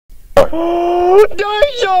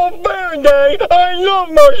That's so fair, Daddy. I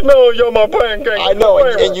love marshmallows on my pancakes. I know,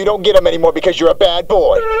 and you don't get them anymore because you're a bad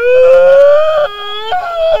boy.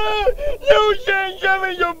 You said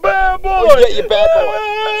Jimmy's a bad boy. Yeah, you're a bad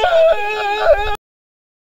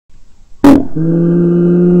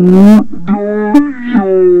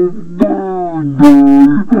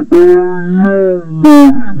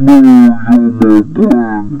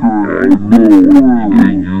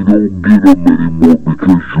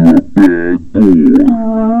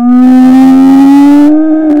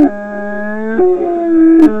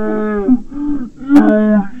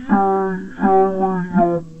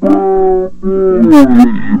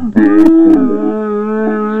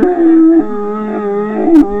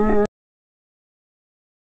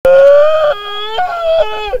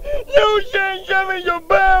You said Jimmy's a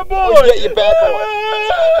bad boy. Yeah, you're a bad boy.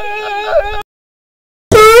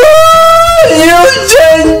 You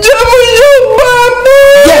said Jimmy's a bad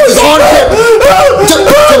boy. Yes, it's on him.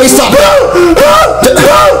 Jimmy, stop it.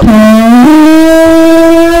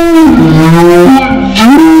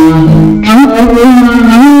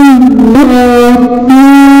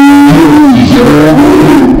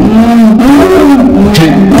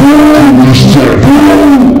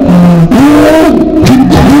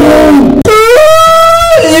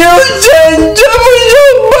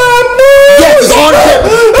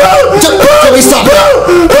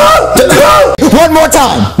 One more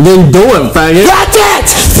time. Then do it, faggot. That's it!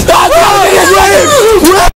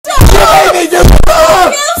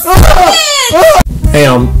 Hey,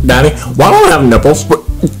 Daddy, why don't I have nipples?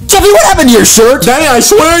 Jeffy, what happened to your shirt? Daddy, I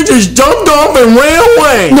swear it just jumped off and ran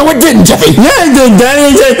away. No, it didn't, Jeffy. Yeah, it did,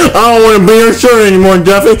 Daddy. He said, I don't want to be your shirt anymore,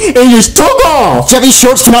 Jeffy. And he just took off. Jeffy's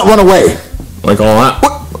shorts do not run away. Like all that.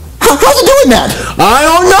 How's it doing that? I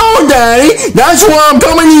don't know, Daddy. That's why I'm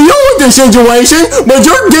coming to you with this situation, but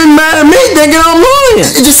you're getting mad at me thinking I'm lying.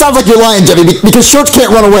 It just sounds like you're lying, Jeffy, because shorts can't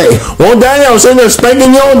run away. Well, Daddy, I was sitting there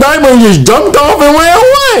spanking you all night when you just jumped off and ran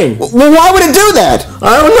away. Well, why would it do that?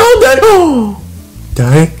 I don't know, Daddy.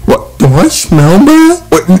 Daddy, what? Do I smell bad?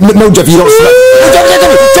 No, Jeffy, you don't smell.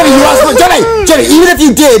 Jeffy, even if you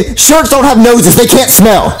did, shirts don't have noses. They can't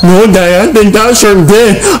smell. No, Daddy, I think that shirt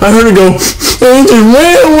did. I heard it go, and it just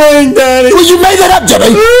ran away, Daddy. Well, you made that up,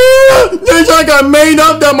 Jeffy. It's like I made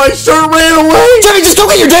up that my shirt ran away. Jeffy, just go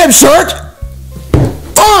get your damn shirt.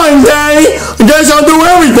 Fine, Daddy. I guess I'll do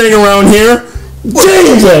everything around here.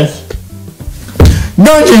 Jesus.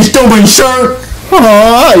 Don't you stupid shirt.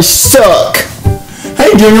 Oh, I suck.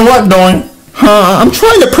 Hey, Junior, what doing? I'm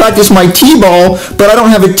trying to practice my T-ball, but I don't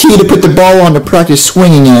have a tee to put the ball on to practice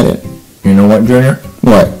swinging at it. You know what, Junior?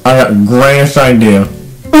 What? I got the greatest idea.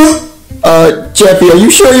 Jeffy, are you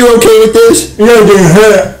sure you're okay with this? Yeah,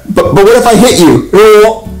 Junior. But what if I hit you?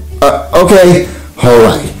 Okay. All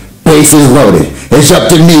right. Bases loaded. It's up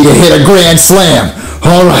to me to hit a grand slam.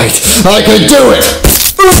 All right. I can do it.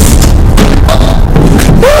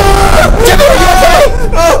 Jeffy, are you okay?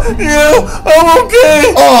 Yeah, I'm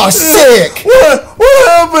okay. Oh, sick. What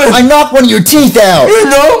happened? I knocked one of your teeth out. You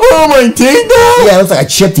knocked one of my teeth out? Yeah, it looks like I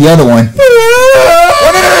chipped the other one.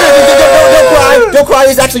 Don't cry.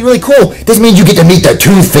 It's actually really cool. This means you get to meet the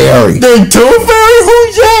Tooth Fairy. The Tooth Fairy?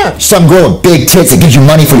 Who's that? Some girl with big tits that gives you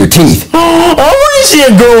money for your teeth. I want to see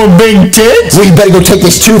a girl with big tits. Well, you better go take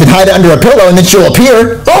this tooth and hide it under a pillow, and then she'll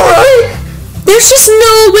appear. All right. There's just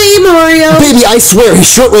no way, Mario. Baby, I swear, his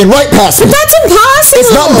shirt ran right past me. But that's impossible.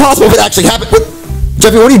 It's not impossible if it actually happened.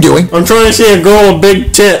 Jeffy, what are you doing? I'm trying to see a girl with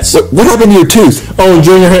big tits. What happened to your tooth? Oh,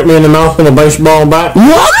 Junior hit me in the mouth with a baseball bat.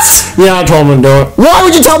 What? Yeah, I told him to do it. Why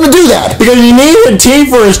would you tell him to do that? Because he needed a tee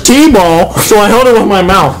for his T-ball, so I held it with my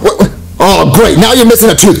mouth. Oh, great. Now you're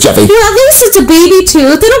missing a tooth, Jeffy. Yeah, at least it's a baby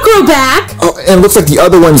tooth. It'll grow back. Oh, and it looks like the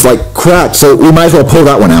other one's, like, cracked, so we might as well pull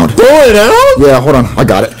that one out. Pull it out? Yeah, hold on. I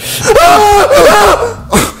got it.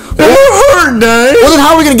 It hurt, Dad. Well, then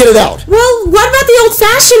how are we going to get it out? Well, what about the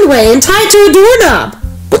old-fashioned way and tie it to a doorknob?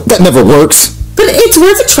 But that never works. But it's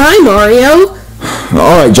worth a try, Mario.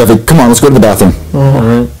 All right, Jeffy. Come on, let's go to the bathroom. All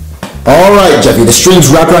right. All right, Jeffy. The string's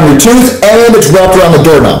wrapped around your tooth, and it's wrapped around the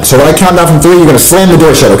doorknob. So when I count down from 3, you're going to slam the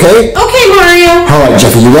door shut, okay? Okay, Mario. All right,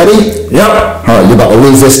 Jeffy. You ready? Yep. All right, you're about to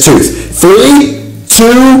lose this tooth. 3,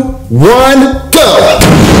 2, 1, go!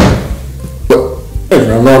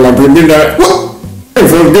 I'm not going to do that. What? If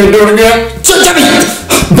I'm going to do it again. Jeffy!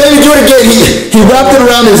 Baby, do it again. He wrapped it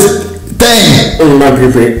around his thing. Oh, my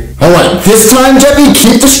pee-pee. All right, this time, Jeffy,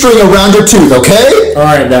 keep the string around your tooth, okay? All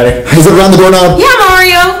right, Daddy. Is it around the doorknob? Yeah,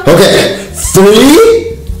 Mario. Okay.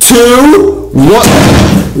 3, 2,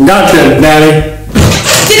 1. Gotcha, Daddy.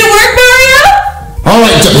 Did it work, Mario? All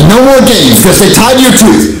right, Jeffy, no more games, because they tied your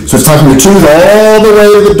tooth. So it's time for your tooth all the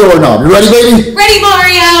way to the doorknob. You ready, baby? Ready,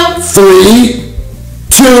 Mario? 3,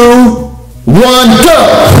 2, 1, go!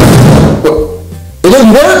 It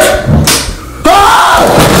didn't work? Ah!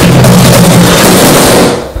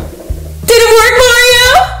 Did it work,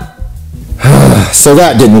 Mario? So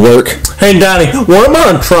that didn't work. Hey, Daddy, what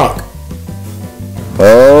about a truck?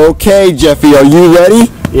 Okay, Jeffy, are you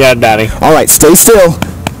ready? Yeah, Daddy. All right, stay still.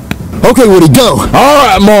 Okay, Woody, go. All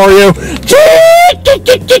right, Mario. Do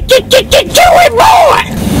it, boy!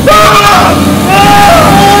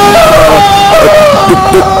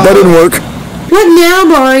 That didn't work. What now,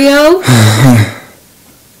 Mario?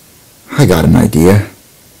 I got an idea.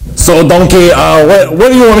 So, Donkey, what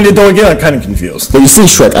do you want me to do again? I'm kind of confused. Well, you see,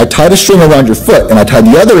 Shrek, I tied a string around your foot, and I tied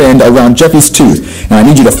the other end around Jeffy's tooth, and I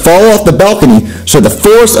need you to fall off the balcony so the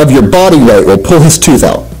force of your body weight will pull his tooth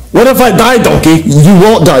out. What if I die, Donkey? You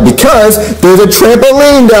won't die because there's a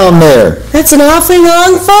trampoline down there. That's an awfully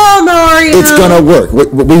long fall, Mario. It's gonna work.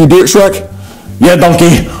 Will you do it, Shrek? Yeah,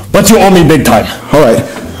 Donkey, but you owe me big time. All right.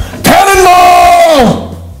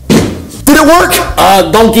 Cannonball! Did it work?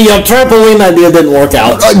 Donkey, your trampoline idea didn't work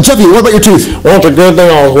out. Jeffy, what about your tooth? Well, it's a good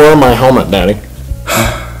thing I was wearing my helmet, Daddy.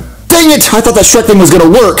 Dang it! I thought that Shrek thing was gonna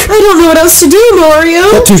work. I don't know what else to do,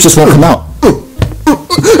 Mario. That tooth just won't come out.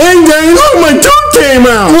 Hey, Daddy, look, my tooth came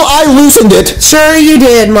out! Well, I loosened it. Sure you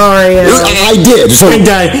did, Mario. I did. So, Hey,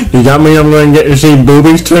 Daddy, you got me I'm going to get to see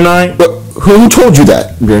boobies tonight? who told you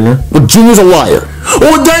that? Junior. Well, Junior's a liar.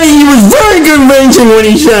 Oh, Daddy, he was very convincing when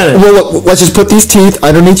he said it. Well, look, let's just put these teeth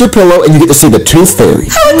underneath your pillow, and you get to see the tooth fairy.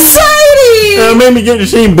 How exciting! Made me get to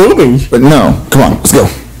see boobies. But no, come on, let's go.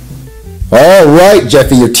 All right,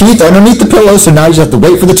 Jeffy, your teeth underneath the pillow, so now you just have to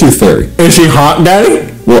wait for the tooth fairy. Is she hot, Daddy?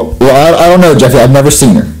 Well, I don't know, Jeffy. I've never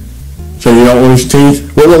seen her. So you don't lose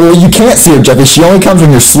teeth? Well, you can't see her, Jeffy. She only comes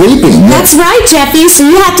when you're sleeping. That's right, Jeffy, so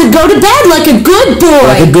you have to go to bed like a good boy.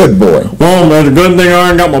 Like a good boy. Well, it's a good thing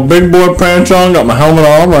I got my big boy pants on, got my helmet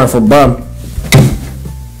on, ready for bed.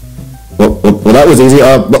 Well, that was easy.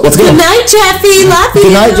 But let's go. Good night, Jeffy. Love you.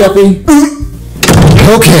 Good night, Jeffy.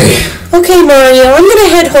 Okay. Okay, Mario, I'm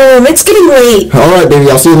gonna head home. It's getting late. All right,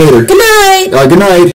 baby. I'll see you later. Good night. Good night.